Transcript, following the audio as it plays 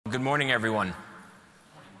Good morning, everyone.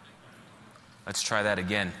 Let's try that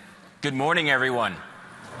again. Good morning, everyone.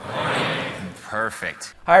 Good morning.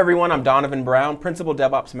 Perfect. Hi, everyone. I'm Donovan Brown, Principal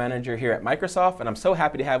DevOps Manager here at Microsoft, and I'm so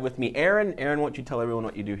happy to have with me Aaron. Aaron, why don't you tell everyone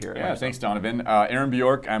what you do here at Microsoft? Yeah, thanks, Donovan. Aaron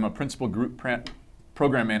Bjork. I'm a Principal Group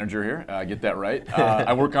Program Manager here. Get that right.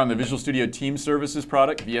 I work on the Visual Studio Team Services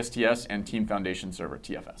product, VSTS, and Team Foundation Server,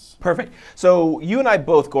 TFS. Perfect. So you and I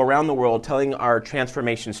both go around the world telling our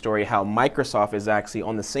transformation story, how Microsoft is actually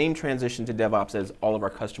on the same transition to DevOps as all of our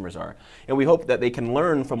customers are. And we hope that they can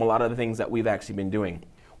learn from a lot of the things that we've actually been doing.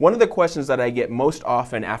 One of the questions that I get most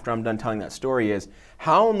often after I'm done telling that story is,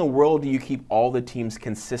 how in the world do you keep all the teams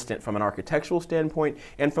consistent from an architectural standpoint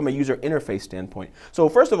and from a user interface standpoint? So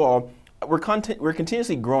first of all, we're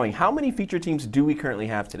continuously growing. How many feature teams do we currently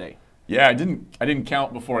have today? Yeah, I didn't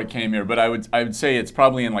count before I came here, but I would say it's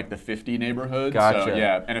probably in like the 50 neighborhood. Gotcha. So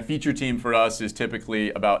yeah, and a feature team for us is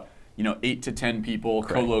typically about 8 to 10 people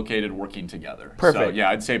co-located working together. Perfect. So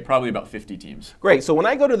yeah, I'd say probably about 50 teams. Great. So when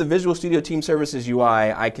I go to the Visual Studio Team Services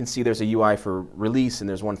UI, I can see there's a UI for release, and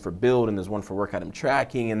there's one for build, and there's one for work item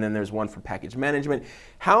tracking, and then there's one for package management.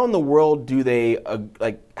 How in the world do they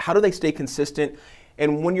how do they stay consistent?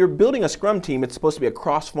 And when you're building a Scrum team, it's supposed to be a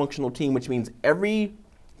cross-functional team, which means every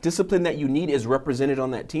discipline that you need is represented on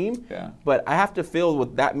that team. Yeah. But I have to feel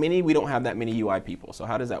with that many, we don't have that many UI people. So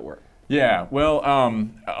how does that work? Yeah, well,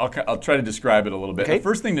 I'll try to describe it a little bit. Okay. The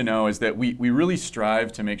first thing to know is that we really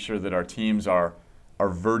strive to make sure that our teams are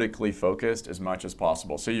vertically focused as much as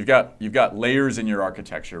possible. So you've got layers in your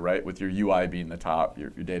architecture, right, with your UI being the top, your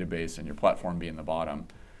database, and your platform being the bottom.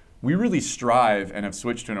 We really strive and have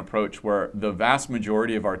switched to an approach where the vast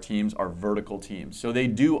majority of our teams are vertical teams. So they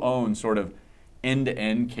do own sort of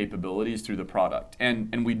end-to-end capabilities through the product.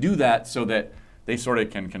 And we do that so that they sort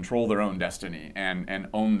of can control their own destiny and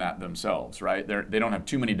own that themselves, right? They don't have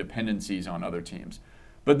too many dependencies on other teams.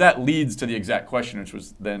 But that leads to the exact question, which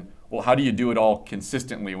was then, well, how do you do it all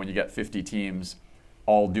consistently when you get 50 teams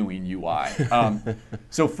all doing UI?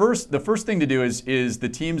 So the first thing to do is the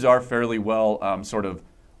teams are fairly well sort of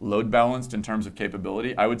load balanced in terms of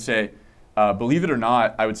capability. I would say, believe it or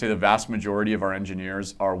not, I would say the vast majority of our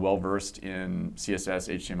engineers are well versed in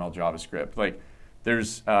CSS, HTML, JavaScript. Like,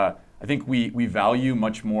 I think we value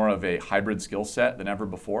much more of a hybrid skill set than ever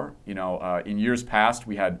before. In years past,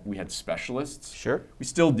 we had specialists. Sure. We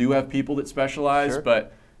still do have people that specialize, sure,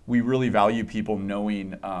 but we really value people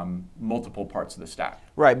knowing multiple parts of the stack.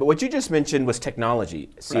 Right, but what you just mentioned was technology,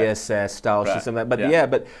 CSS, style sheets, and that. But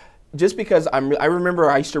but just because I remember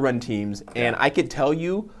I used to run teams, and I could tell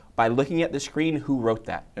you by looking at the screen who wrote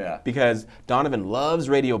that. Yeah. Because Donovan loves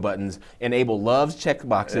radio buttons, and Abel loves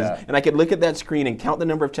checkboxes, Yeah. and I could look at that screen and count the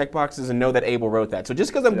number of checkboxes and know that Abel wrote that. So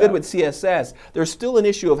just because I'm good with CSS, there's still an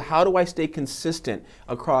issue of how do I stay consistent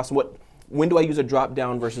across when do I use a drop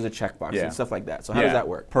down versus a checkbox and stuff like that. So how does that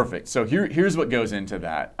work? Perfect. So here's what goes into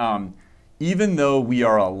that. Even though we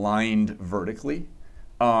are aligned vertically,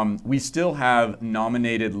 we still have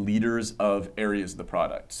nominated leaders of areas of the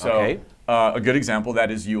product. So a good example of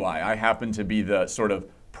that is UI. I happen to be the sort of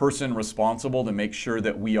person responsible to make sure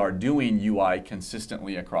that we are doing UI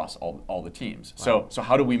consistently across all the teams. Wow. So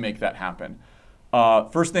how do we make that happen?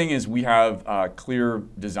 First thing is we have clear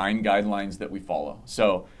design guidelines that we follow.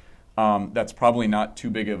 So that's probably not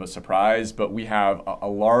too big of a surprise, but we have a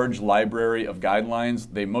large library of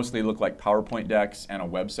guidelines. They mostly look like PowerPoint decks and a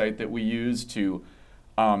website that we use to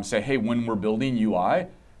say, hey, when we're building UI,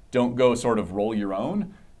 don't go sort of roll your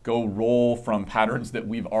own, go roll from patterns that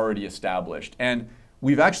we've already established. And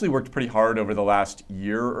we've actually worked pretty hard over the last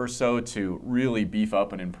year or so to really beef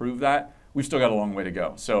up and improve that. We've still got a long way to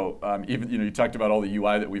go. So even you talked about all the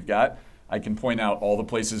UI that we've got. I can point out all the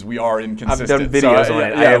places we are inconsistent. I've done videos on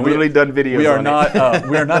it. I have literally done videos on it.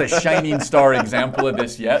 We are not a shining star example of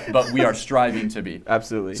this yet, but we are striving to be.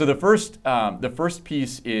 Absolutely. So the first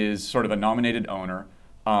piece is sort of a nominated owner,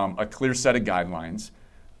 a clear set of guidelines.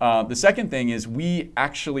 The second thing is we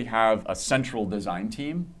actually have a central design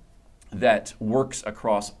team that works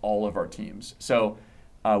across all of our teams. So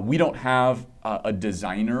we don't have a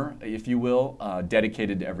designer, if you will,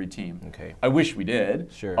 dedicated to every team. Okay. I wish we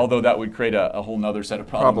did, sure, although that would create a whole nother set of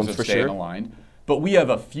problems of staying aligned. But we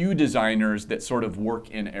have a few designers that sort of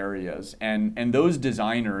work in areas, and those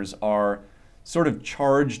designers are sort of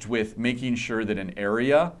charged with making sure that an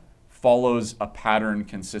area follows a pattern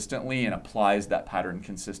consistently and applies that pattern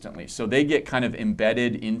consistently. So they get kind of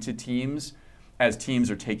embedded into teams as teams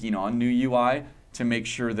are taking on new UI to make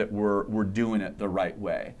sure that we're doing it the right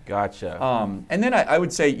way. Gotcha. And then I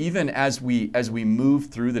would say even as we move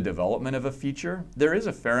through the development of a feature, there is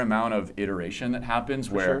a fair amount of iteration that happens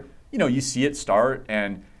where you see it start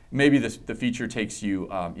and maybe the feature takes you,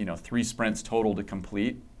 3 sprints total to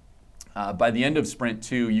complete. By the end of sprint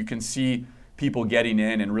 2, you can see people getting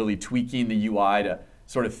in and really tweaking the UI to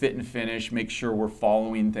sort of fit and finish, make sure we're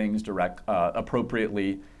following things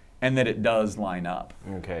appropriately, and that it does line up.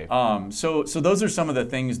 Okay. So those are some of the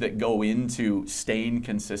things that go into staying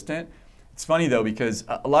consistent. It's funny though, because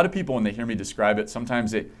a lot of people, when they hear me describe it,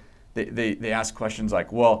 sometimes they ask questions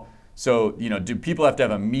like, well, so do people have to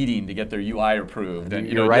have a meeting to get their UI approved, and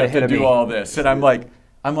you're right you have ahead to of do me. all this? And I'm like,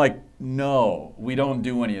 no, we don't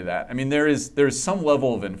do any of that. I mean, there's some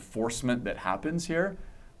level of enforcement that happens here,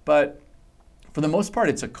 but for the most part,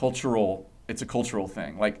 it's a cultural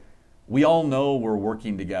thing. Like, we all know we're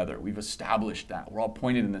working together. We've established that. We're all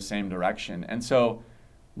pointed in the same direction. And so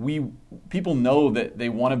people know that they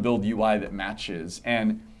want to build UI that matches.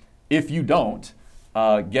 And if you don't,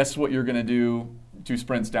 guess what you're going to do 2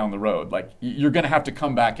 sprints down the road? Like, you're going to have to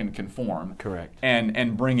come back and conform. Correct.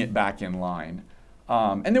 And bring it back in line.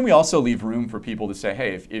 And then we also leave room for people to say,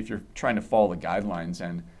 hey, if you're trying to follow the guidelines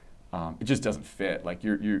and it just doesn't fit, like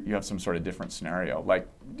you have some sort of different scenario, like,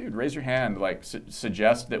 dude, raise your hand, like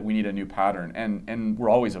suggest that we need a new pattern, and we're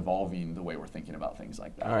always evolving the way we're thinking about things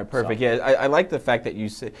like that. All right, perfect. So. Yeah, I like the fact that you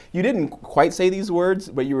didn't quite say these words,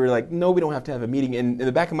 but you were like, no, we don't have to have a meeting. And in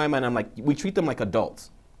the back of my mind, I'm like, we treat them like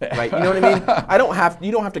adults. Right, you know what I mean?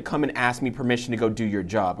 You don't have to come and ask me permission to go do your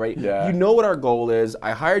job, right? Yeah. You know what our goal is.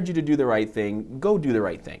 I hired you to do the right thing. Go do the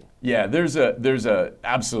right thing. Yeah, there's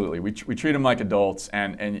absolutely. We treat them like adults,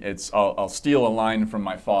 and I'll steal a line from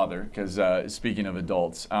my father, because speaking of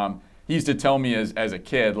adults, he used to tell me as a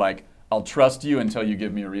kid, like, I'll trust you until you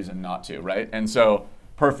give me a reason not to, right? And so,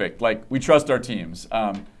 perfect. Like, we trust our teams.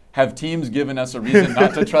 Have teams given us a reason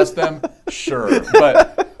not to trust them? Sure,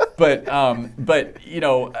 but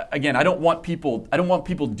again, I don't want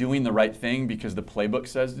people doing the right thing because the playbook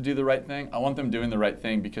says to do the right thing. I want them doing the right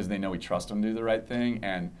thing because they know we trust them to do the right thing,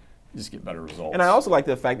 and just get better results. And I also like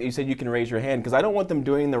the fact that you said you can raise your hand, because I don't want them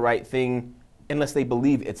doing the right thing unless they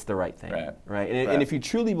believe it's the right thing. Right. And if you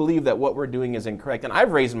truly believe that what we're doing is incorrect, and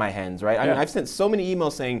I've raised my hands, right? I mean, I've sent so many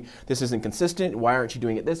emails saying this isn't consistent. Why aren't you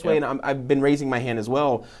doing it this way? And I've been raising my hand as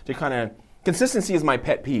well to kind of. Consistency is my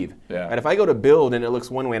pet peeve. Yeah. Right? If I go to build and it looks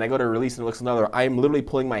one way and I go to release and it looks another, I'm literally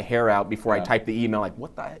pulling my hair out before I type the email, like,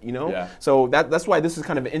 what the heck, Yeah. So that's why this is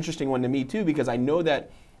kind of an interesting one to me too, because I know that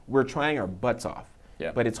we're trying our butts off.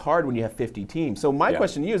 Yeah. But it's hard when you have 50 teams. So my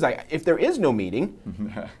question to you is, if there is no meeting,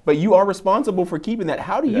 but you are responsible for keeping that,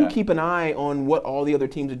 how do you keep an eye on what all the other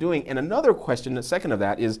teams are doing? And another question, the second of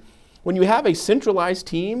that, is when you have a centralized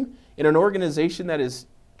team in an organization that is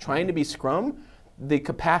trying to be Scrum, the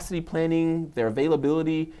capacity planning, their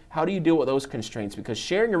availability, how do you deal with those constraints? Because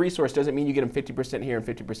sharing a resource doesn't mean you get them 50% here and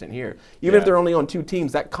 50% here. Even if they're only on 2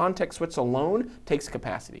 teams, that context switch alone takes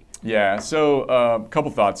capacity. Yeah, so a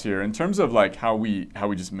couple thoughts here. In terms of like how we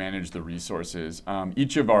just manage the resources,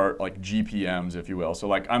 each of our like GPMs, if you will, so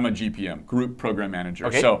like I'm a GPM, Group Program Manager.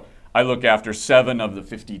 Okay. So I look after 7 of the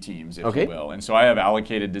 50 teams, if you will. And so I have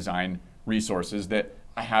allocated design resources that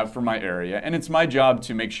I have for my area, and it's my job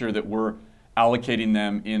to make sure that we're allocating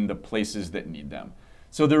them in the places that need them.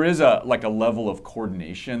 So there is a level of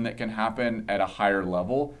coordination that can happen at a higher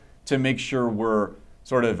level to make sure we're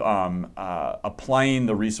sort of applying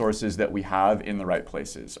the resources that we have in the right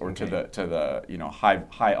places, or to the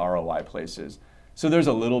high ROI places. So there's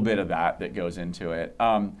a little bit of that goes into it.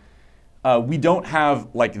 We don't have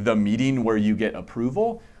like the meeting where you get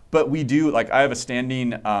approval, but we do, like, I have a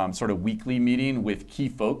standing sort of weekly meeting with key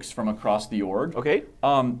folks from across the org. Okay.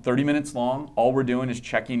 30 minutes long. All we're doing is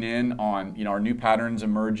checking in on our new patterns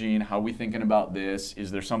emerging, how are we thinking about this,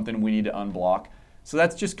 is there something we need to unblock? So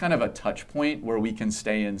that's just kind of a touch point where we can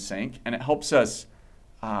stay in sync, and it helps us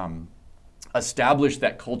establish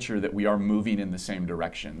that culture that we are moving in the same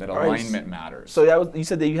direction, that alignment matters. So you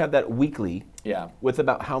said that you have that weekly. Yeah. With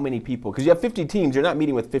about how many people? Because you have 50 teams. You're not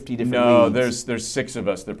meeting with 50 different leads. There's 6 of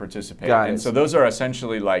us that participate. Got it. And so those are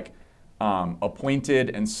essentially like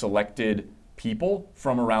appointed and selected people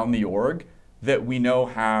from around the org that we know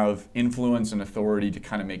have influence and authority to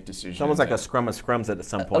kind of make decisions. It's almost like a scrum of scrums at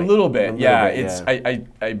some point. A little bit, yeah.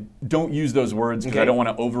 I don't use those words because I don't want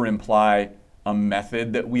to over-imply a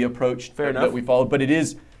method that we approached, that we followed, but it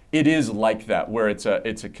is like that, where it's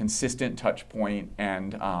a consistent touch point,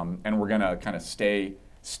 and we're gonna kind of stay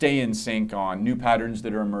in sync on new patterns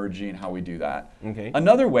that are emerging, how we do that. Okay.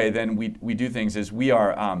 Another way then we do things is we've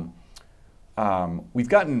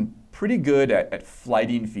gotten pretty good at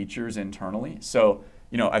flighting features internally. So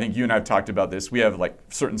I think you and I have talked about this. We have like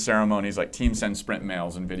certain ceremonies, like team send sprint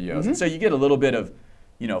mails and videos, and so you get a little bit of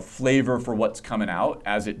flavor for what's coming out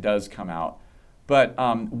as it does come out. But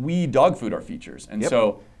we dog food our features, and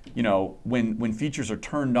so when features are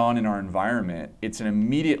turned on in our environment, it's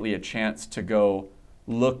immediately a chance to go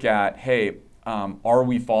look at, hey, are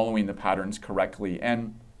we following the patterns correctly?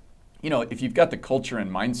 And if you've got the culture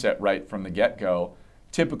and mindset right from the get-go,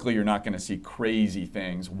 typically you're not going to see crazy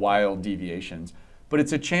things, wild deviations. But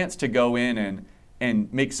it's a chance to go in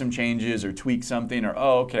and make some changes or tweak something, or,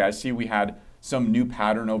 oh, okay, I see we had some new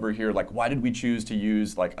pattern over here. Like, why did we choose to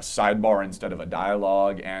use like a sidebar instead of a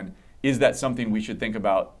dialogue? And is that something we should think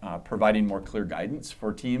about providing more clear guidance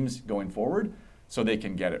for teams going forward so they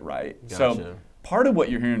can get it right? Gotcha. So part of what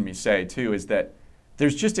you're hearing me say too is that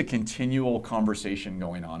there's just a continual conversation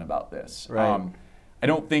going on about this. Right. I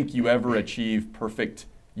don't think you ever achieve perfect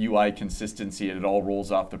UI consistency and it all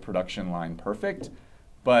rolls off the production line perfect,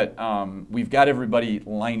 but we've got everybody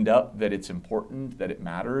lined up that it's important, that it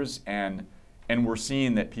matters, and we're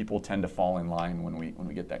seeing that people tend to fall in line when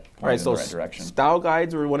we get that point in the right direction. Style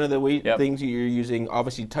guides are one of the things you're using.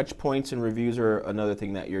 Obviously, touch points and reviews are another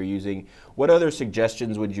thing that you're using. What other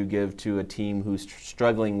suggestions would you give to a team who's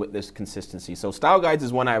struggling with this consistency? So style guides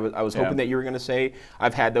is one I was hoping that you were going to say.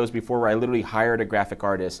 I've had those before where I literally hired a graphic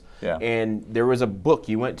artist, and there was a book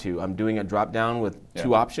you went to. I'm doing a drop down with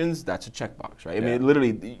 2 options. That's a checkbox, right? I mean,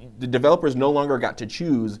 literally, the developers no longer got to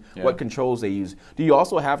choose what controls they use. Do you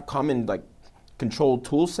also have common control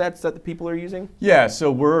tool sets that the people are using? Yeah, so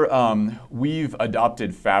we've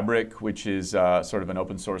adopted Fabric, which is sort of an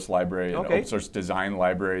open source library, an open source design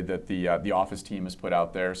library that the Office team has put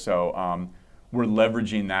out there. So we're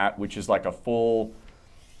leveraging that, which is like a full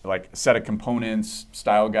set of components,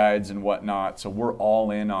 style guides and whatnot. So we're all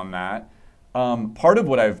in on that. Part of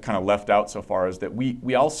what I've kind of left out so far is that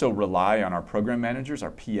we also rely on our program managers, our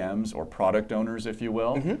PMs or product owners, if you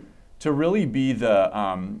will, to really be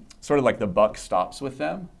the sort of like the buck stops with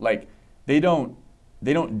them. Like they don't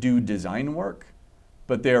do design work,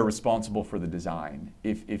 but they're responsible for the design,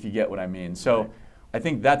 if you get what I mean. So I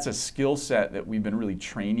think that's a skill set that we've been really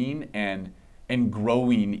training and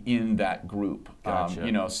growing in that group.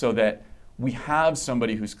 Gotcha. So that we have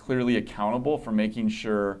somebody who's clearly accountable for making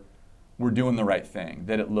sure we're doing the right thing,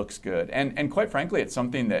 that it looks good. And quite frankly, it's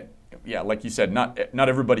something that, like you said, not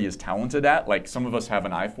everybody is talented at. Like some of us have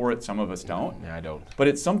an eye for it, some of us don't. Yeah, I don't. But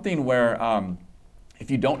it's something where if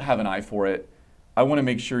you don't have an eye for it, I want to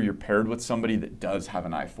make sure you're paired with somebody that does have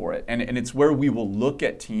an eye for it. And it's where we will look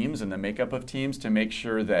at teams and the makeup of teams to make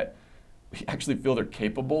sure that we actually feel they're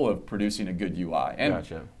capable of producing a good UI. And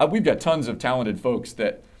we've got tons of talented folks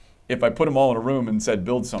that if I put them all in a room and said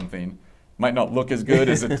build something, might not look as good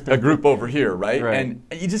as a group over here, right? And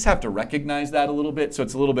you just have to recognize that a little bit. So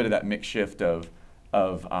it's a little bit of that mix shift of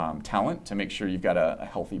talent to make sure you've got a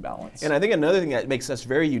healthy balance. And I think another thing that makes us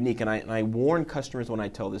very unique, and I warn customers when I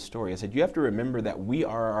tell this story, I said you have to remember that we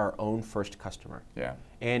are our own first customer. Yeah.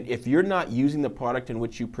 And if you're not using the product in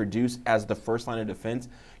which you produce as the first line of defense,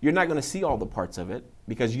 you're not going to see all the parts of it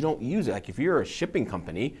because you don't use it. Like if you're a shipping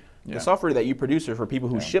company, the software that you produce are for people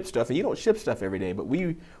who ship stuff, and you don't ship stuff every day. But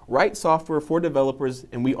we write software for developers,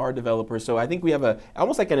 and we are developers. So I think we have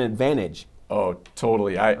almost like an advantage. Oh,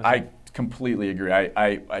 totally. I completely agree.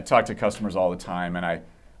 I talk to customers all the time, and I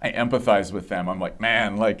empathize with them. I'm like,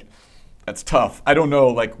 man, that's tough. I don't know.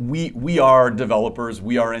 Like we are developers.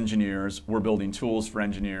 We are engineers. We're building tools for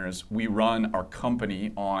engineers. We run our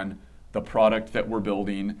company on the product that we're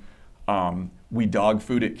building. We dog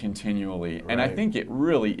food it continually. And I think it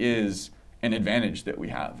really is an advantage that we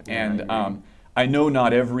have. And I know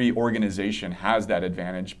not every organization has that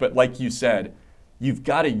advantage, but like you said, you've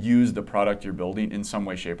got to use the product you're building in some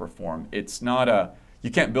way, shape, or form. It's not you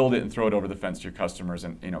can't build it and throw it over the fence to your customers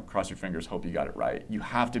and cross your fingers, hope you got it right. You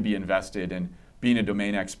have to be invested in being a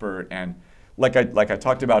domain expert. And like I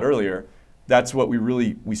talked about earlier, that's what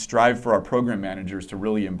we strive for our program managers to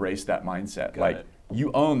really embrace that mindset. Got it. You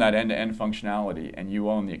own that end-to-end functionality, and you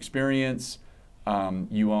own the experience,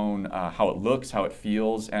 you own how it looks, how it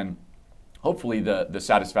feels, and hopefully the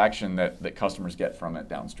satisfaction that customers get from it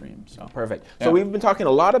downstream. So. Perfect. So we've been talking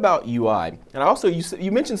a lot about UI, and also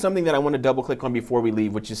you mentioned something that I want to double click on before we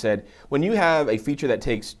leave, which you said when you have a feature that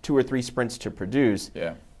takes 2 or 3 sprints to produce,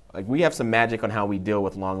 like we have some magic on how we deal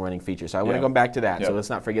with long-running features. So I want to go back to that, so let's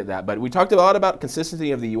not forget that. But we talked a lot about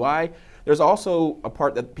consistency of the UI. There's also a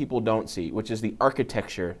part that people don't see, which is the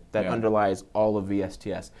architecture that underlies all of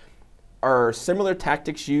VSTS. Are similar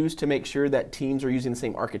tactics used to make sure that teams are using the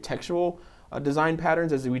same architectural design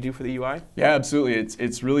patterns as we do for the UI? Yeah, absolutely.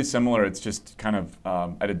 It's really similar. It's just kind of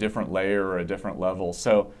at a different layer or a different level.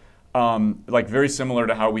 So very similar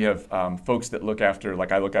to how we have folks that look after,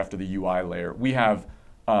 like I look after the UI layer. We have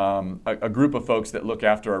a group of folks that look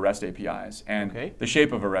after our REST APIs and the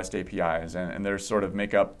shape of our REST APIs, and they sort of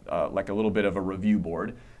make up like a little bit of a review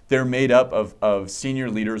board. they're made up of senior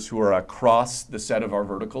leaders who are across the set of our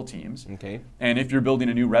vertical teams. Okay. And if you're building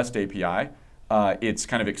a new REST API, it's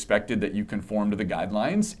kind of expected that you conform to the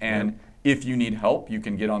guidelines. And if you need help, you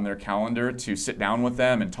can get on their calendar to sit down with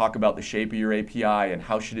them and talk about the shape of your API and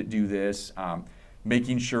how should it do this,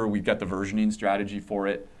 making sure we've got the versioning strategy for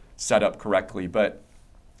it set up correctly. But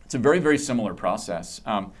it's a very, very similar process.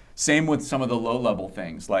 Same with some of the low-level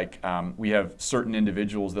things, like we have certain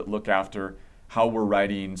individuals that look after how we're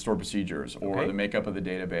writing stored procedures or the makeup of the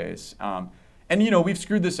database. And we've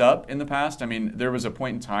screwed this up in the past. I mean, there was a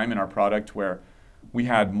point in time in our product where we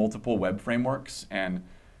had multiple web frameworks, and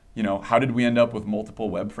how did we end up with multiple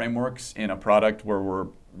web frameworks in a product where we're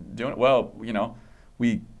doing it? Well,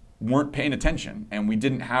 we weren't paying attention, and we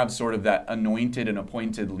didn't have sort of that anointed and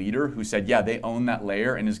appointed leader who said, yeah, they own that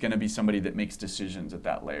layer and is going to be somebody that makes decisions at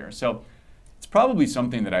that layer. So it's probably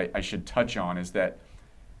something that I should touch on, is that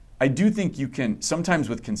I do think you can, sometimes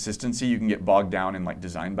with consistency, you can get bogged down in like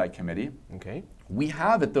design by committee. Okay. We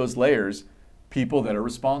have at those layers people that are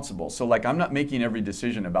responsible. So like I'm not making every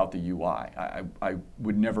decision about the UI. I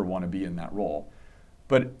would never want to be in that role.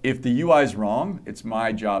 But if the UI is wrong, it's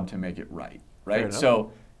my job to make it right, right?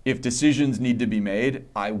 So if decisions need to be made,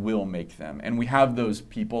 I will make them. And we have those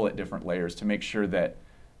people at different layers to make sure that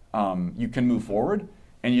you can move forward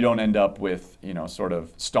and you don't end up with, sort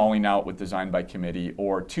of stalling out with design by committee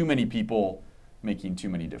or too many people making too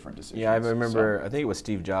many different decisions. Yeah, I remember, I think it was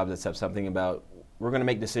Steve Jobs that said something about, we're going to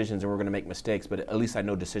make decisions and we're going to make mistakes, but at least I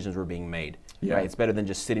know decisions were being made. Yeah. Right? It's better than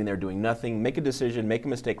just sitting there doing nothing. Make a decision, make a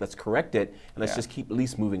mistake, let's correct it, and let's just keep at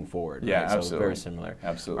least moving forward. Yeah, right? absolutely. So very similar.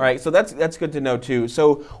 Absolutely. All right, so that's good to know too.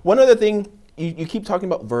 So one other thing, you keep talking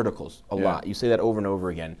about verticals a lot. You say that over and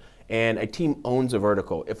over again. And a team owns a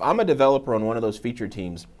vertical. If I'm a developer on one of those feature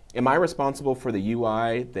teams, am I responsible for the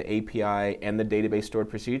UI, the API, and the database stored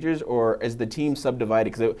procedures, or is the team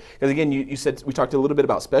subdivided? Because again, you said we talked a little bit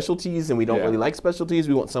about specialties, and we don't really like specialties.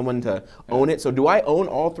 We want someone to own it. So do I own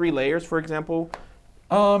all three layers, for example?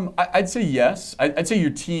 I'd say yes. I'd say your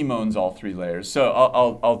team owns all three layers. So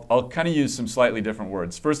I'll kind of use some slightly different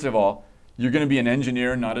words. First of all, you're going to be an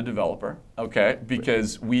engineer, not a developer, okay?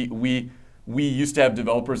 Because we used to have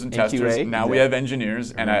developers and testers. QA, now we have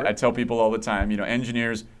engineers, and I tell people all the time,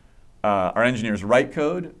 engineers, our engineers write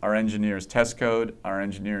code, our engineers test code, our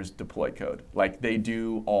engineers deploy code. Like they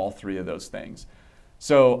do all three of those things.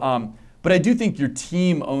 So, but I do think your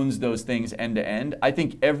team owns those things end to end. I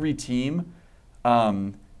think every team,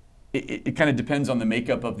 it kind of depends on the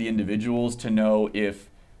makeup of the individuals to know if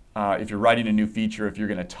you're writing a new feature, if you're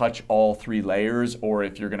going to touch all three layers, or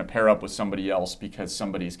if you're going to pair up with somebody else because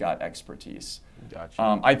somebody's got expertise.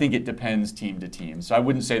 Gotcha. I think it depends team to team. So I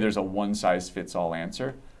wouldn't say there's a one-size-fits-all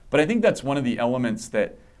answer. But I think that's one of the elements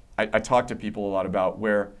that I talk to people a lot about,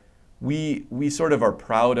 where we sort of are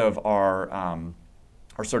proud of our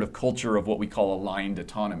sort of culture of what we call aligned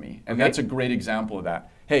autonomy. And that's a great example of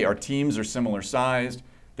that. Hey, our teams are similar sized.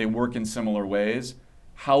 They work in similar ways.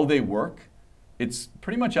 How they work, it's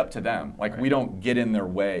pretty much up to them. Like we don't get in their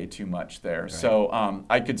way too much there. So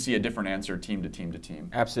I could see a different answer team to team to team.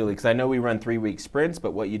 Absolutely, because I know we run 3-week sprints,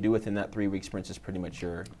 but what you do within that 3-week sprints is pretty much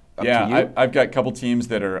up to you. I've got a couple teams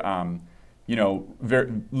that are,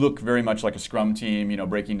 look very much like a Scrum team,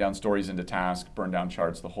 breaking down stories into tasks, burn down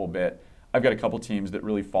charts, the whole bit. I've got a couple teams that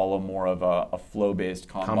really follow more of a flow-based,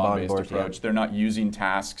 Kanban-based approach. They're not using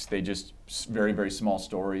tasks, they just very, very small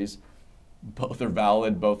stories. Both are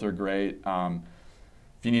valid, both are great.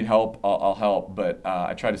 If you need help, I'll help, but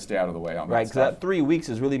I try to stay out of the way on that stuff. Right, because that 3 weeks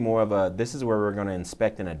is really more of this is where we're going to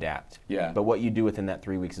inspect and adapt. Yeah. But what you do within that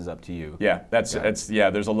 3 weeks is up to you. Yeah,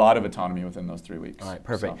 there's a lot of autonomy within those 3 weeks. All right,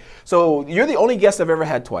 perfect. So you're the only guest I've ever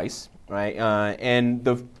had twice, right? And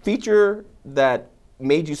the feature that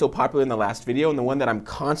made you so popular in the last video, and the one that I'm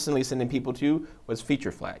constantly sending people to, was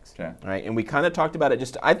feature flags. Okay. Right? And we kind of talked about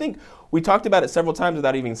it I think we talked about it several times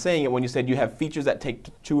without even saying it when you said you have features that take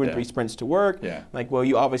 2 or 3 sprints to work. Yeah. Like, well,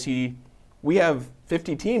 we have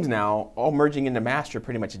 50 teams now all merging into master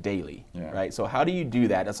pretty much daily, right? So how do you do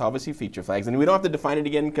that? That's obviously feature flags. And we don't have to define it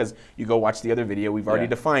again because you go watch the other video. We've already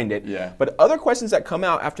defined it. Yeah. But other questions that come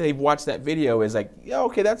out after they've watched that video is like, yeah,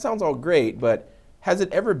 okay, that sounds all great, but has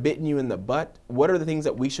it ever bitten you in the butt? What are the things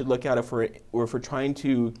that we should look at if we're trying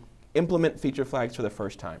to implement feature flags for the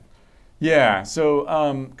first time? Yeah, so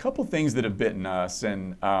a couple things that have bitten us,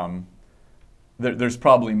 and there's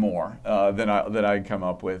probably more than I'd come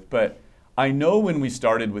up with. But I know when we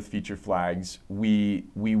started with feature flags, we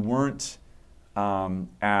weren't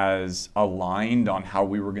as aligned on how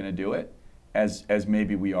we were going to do it as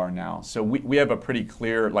maybe we are now. So we have a pretty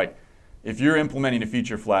clear, like, if you're implementing a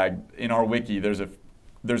feature flag in our wiki, there's a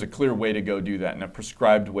there's a clear way to go do that and a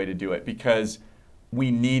prescribed way to do it, because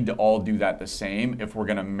we need to all do that the same if we're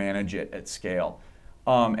going to manage it at scale.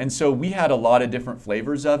 And so we had a lot of different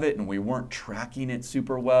flavors of it, and we weren't tracking it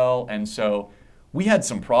super well. And so we had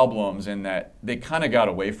some problems in that they kind of got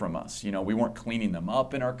away from us. You know, we weren't cleaning them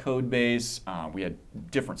up in our code base. We had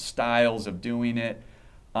different styles of doing it.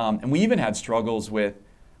 And we even had struggles with,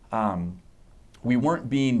 we weren't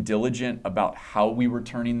being diligent about how we were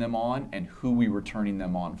turning them on and who we were turning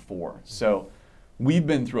them on for. So we've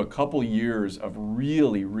been through a couple years of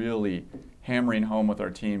really, really hammering home with our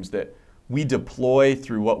teams that we deploy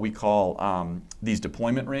through what we call these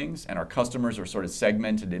deployment rings, and our customers are sort of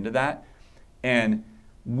segmented into that. And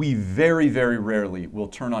we very, very rarely will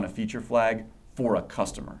turn on a feature flag for a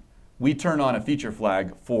customer. We turn on a feature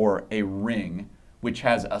flag for a ring which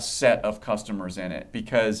has a set of customers in it,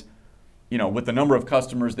 because you know, with the number of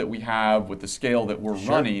customers that we have, with the scale that we're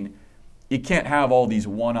running, you can't have all these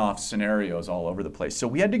one-off scenarios all over the place. So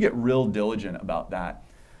we had to get real diligent about that.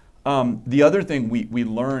 The other thing we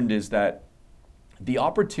learned is that the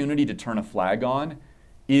opportunity to turn a flag on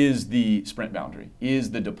is the sprint boundary,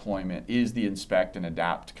 is the deployment, is the inspect and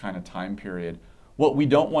adapt kind of time period. What we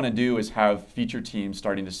don't want to do is have feature teams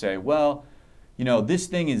starting to say, well, you know, this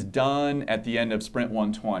thing is done at the end of sprint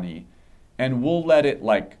 120, and we'll let it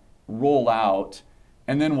like roll out,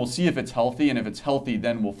 and then we'll see if it's healthy, and if it's healthy,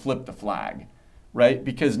 then we'll flip the flag, right?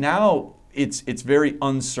 Because now it's very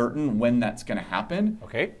uncertain when that's going to happen,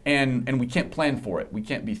 and we can't plan for it. We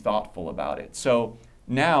can't be thoughtful about it. So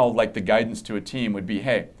now, like, the guidance to a team would be,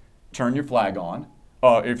 hey, turn your flag on.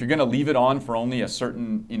 If you're going to leave it on for only a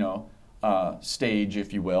certain, you know, stage,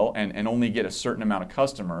 if you will, and only get a certain amount of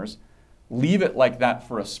customers, leave it like that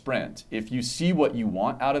for a sprint. If you see what you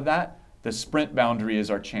want out of that, the sprint boundary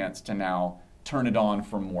is our chance to now turn it on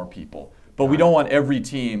for more people. But we don't want every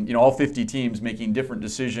team, you know, all 50 teams making different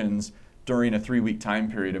decisions during a 3-week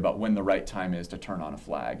time period about when the right time is to turn on a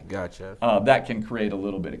flag. Gotcha. That can create a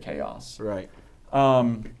little bit of chaos. Right.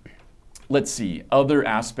 Let's see, other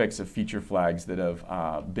aspects of feature flags that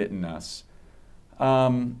have bitten us.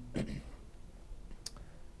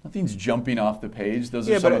 Nothing's jumping off the page. Those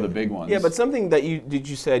are some of the big ones. Yeah, but something that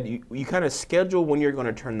you said, you kind of schedule when you're going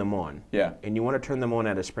to turn them on. Yeah. And you want to turn them on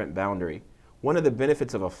at a sprint boundary. One of the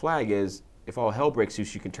benefits of a flag is if all hell breaks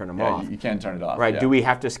loose, you can turn them off. You can turn it off. Right. Yeah. Do we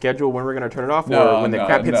have to schedule when we're going to turn it off? No, or when the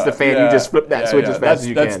crap hits the fan, you just flip that switch as fast as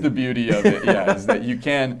you can? That's the beauty of it, is that you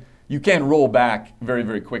can roll back very,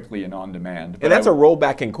 very quickly and on demand. And that's a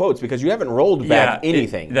rollback in quotes, because you haven't rolled back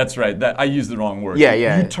anything. That's right. I used the wrong word. Yeah,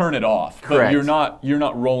 yeah. You turn it off. Correct. But you're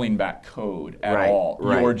not rolling back code at all.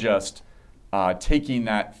 Right. You're just taking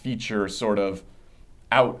that feature sort of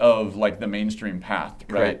out of like the mainstream path,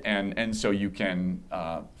 right? Correct. And so you can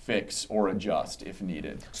fix or adjust if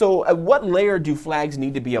needed. So at what layer do flags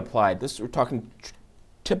need to be applied? We're talking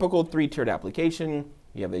typical 3-tiered application.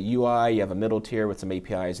 You have a UI, you have a middle tier with some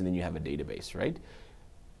APIs, and then you have a database, right?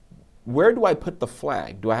 Where do I put the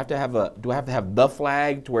flag? Do I have to have the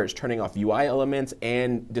flag to where it's turning off UI elements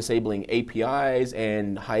and disabling APIs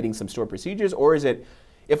and hiding some stored procedures? Or is it,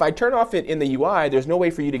 if I turn off it in the UI, there's no way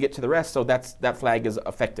for you to get to the rest, so that flag is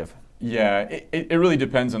effective? Yeah, it really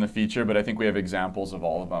depends on the feature, but I think we have examples of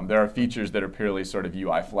all of them. There are features that are purely sort of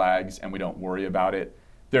UI flags, and we don't worry about it.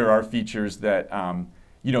 There are features that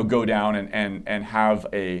go down and have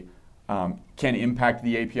a can impact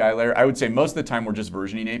the API layer. I would say most of the time we're just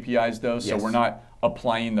versioning APIs though, so we're not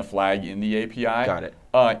applying the flag in the API. Got it.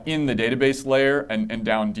 In the database layer and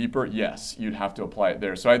down deeper, yes, you'd have to apply it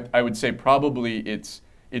there. So I would say probably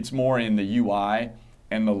it's more in the UI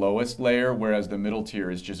and the lowest layer, whereas the middle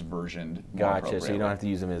tier is just versioned more Gotcha, so you don't have to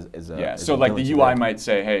use them as a... Yeah, so like the UI might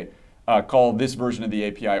say, hey, call this version of the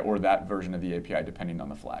API or that version of the API depending on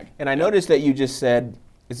the flag. And I noticed that you just said,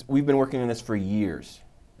 we've been working on this for years,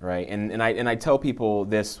 right? And I tell people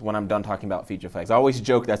this when I'm done talking about feature flags. I always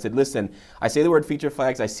joke that I said, listen, I say the word feature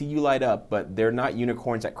flags, I see you light up, but they're not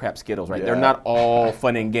unicorns that crap Skittles, right? Yeah. They're not all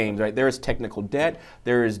fun and games, right? There is technical debt,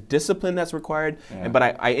 there is discipline that's required, but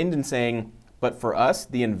I end in saying, but for us,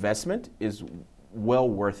 the investment is well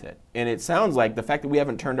worth it. And it sounds like the fact that we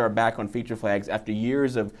haven't turned our back on feature flags after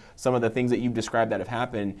years of some of the things that you've described that have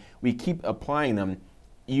happened, we keep applying them.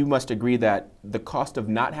 You must agree that the cost of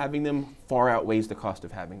not having them far outweighs the cost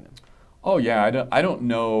of having them. Oh yeah, I don't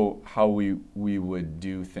know how we would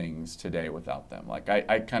do things today without them. Like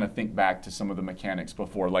I kind of think back to some of the mechanics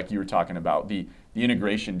before, like you were talking about, the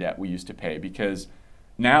integration debt we used to pay, because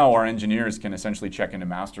now our engineers can essentially check into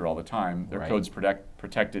master all the time. Their code's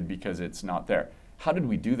protected because it's not there. How did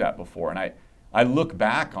we do that before? And I look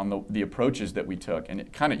back on the approaches that we took, and you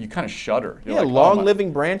kind of shudder. You're Yeah, like, long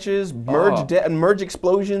living branches, merge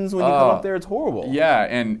explosions when you come up there. It's horrible. Yeah,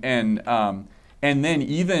 and then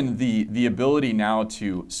even the ability now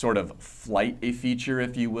to sort of flight a feature,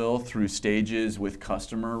 if you will, through stages with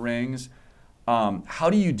customer rings. How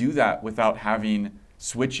do you do that without having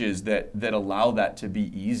switches that allow that to be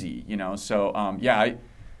easy? So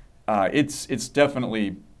it's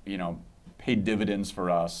definitely paid dividends for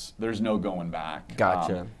us. There's no going back.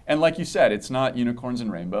 Gotcha. And like you said, it's not unicorns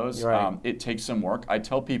and rainbows. Right. It takes some work. I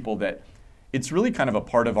tell people that it's really kind of a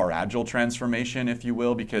part of our agile transformation, if you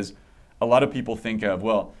will, because a lot of people think of,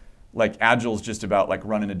 well, like agile is just about like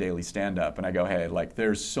running a daily stand-up. And I go, hey, like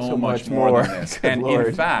there's so much more than this. And Lord.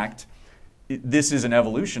 In fact, this is an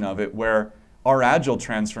evolution of it where our agile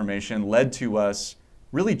transformation led to us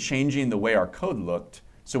really changing the way our code looked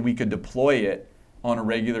so we could deploy it on a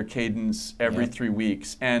regular cadence every 3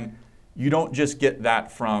 weeks. And you don't just get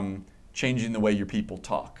that from changing the way your people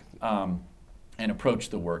talk and approach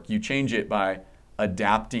the work. You change it by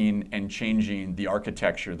adapting and changing the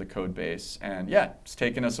architecture, the code base. And yeah, it's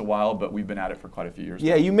taken us a while, but we've been at it for quite a few years.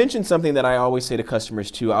 Yeah, you mentioned something that I always say to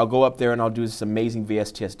customers too. I'll go up there and I'll do this amazing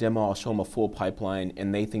VSTS demo. I'll show them a full pipeline,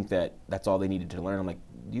 and they think that that's all they needed to learn. I'm like,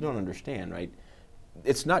 you don't understand, right?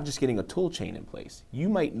 It's not just getting a tool chain in place. You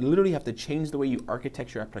might literally have to change the way you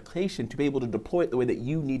architect your application to be able to deploy it the way that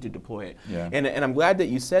you need to deploy it. Yeah. And I'm glad that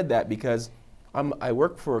you said that, because I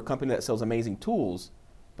work for a company that sells amazing tools,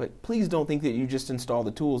 but please don't think that you just install the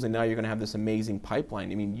tools and now you're going to have this amazing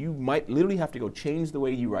pipeline. I mean, you might literally have to go change the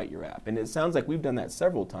way you write your app. And it sounds like we've done that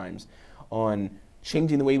several times on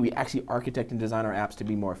changing the way we actually architect and design our apps to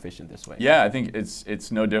be more efficient this way. Yeah, I think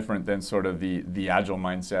it's no different than sort of the agile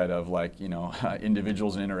mindset of like,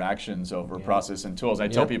 individuals and interactions over process and tools. I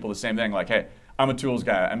tell people the same thing, like, hey, I'm a tools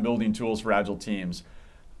guy. I'm building tools for agile teams.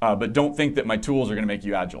 But don't think that my tools are going to make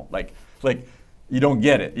you agile. Like you don't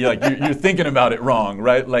get it. You're thinking about it wrong,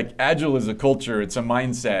 right? Like agile is a culture, it's a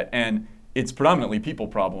mindset, and it's predominantly people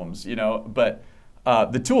problems, But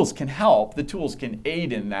the tools can help, the tools can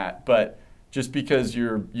aid in that, but just because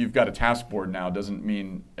you've got a task board now doesn't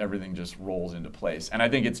mean everything just rolls into place. And I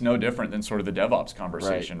think it's no different than sort of the DevOps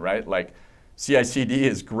conversation, right? Like CI/CD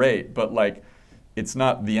is great, but like it's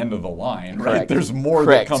not the end of the line, right? Correct. There's more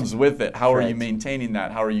Correct. that comes with it. How are you Correct. maintaining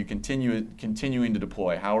that? How are you continuing to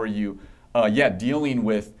deploy? How are you dealing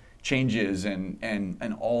with changes and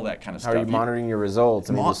all that kind of How stuff? are you monitoring your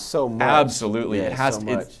results? I mean, there's so much. Absolutely. Yeah, It has so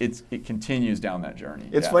much. it continues down that journey.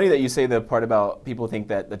 It's funny that you say the part about people think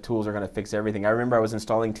that the tools are going to fix everything. I remember I was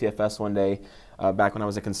installing TFS one day back when I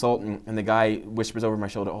was a consultant, and the guy whispers over my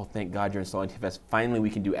shoulder, "Oh, thank God you're installing TFS. Finally, we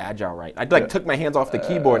can do Agile right." I took my hands off the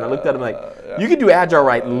keyboard, and I looked at him like, "You could do Agile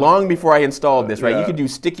right long before I installed this, right? You could do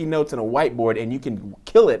sticky notes and a whiteboard, and you can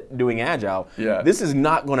kill it doing Agile. Yeah. This is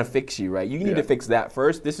not going to fix you, right? You need to fix that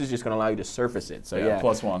first. This is just going to allow you to surface it." So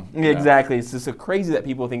plus one. Exactly. It's just so crazy that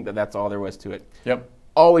people think that that's all there was to it. Yep.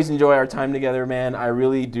 Always enjoy our time together, man. I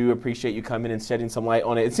really do appreciate you coming and shedding some light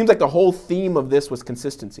on it. It seems like the whole theme of this was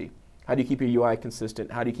consistency. How do you keep your UI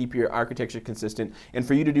consistent? How do you keep your architecture consistent? And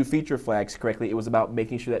for you to do feature flags correctly, it was about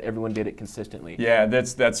making sure that everyone did it consistently. Yeah,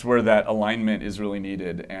 that's where that alignment is really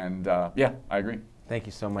needed. And I agree. Thank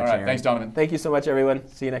you so much, All right, Aaron. thanks, Donovan. Thank you so much, everyone.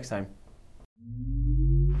 See you next time.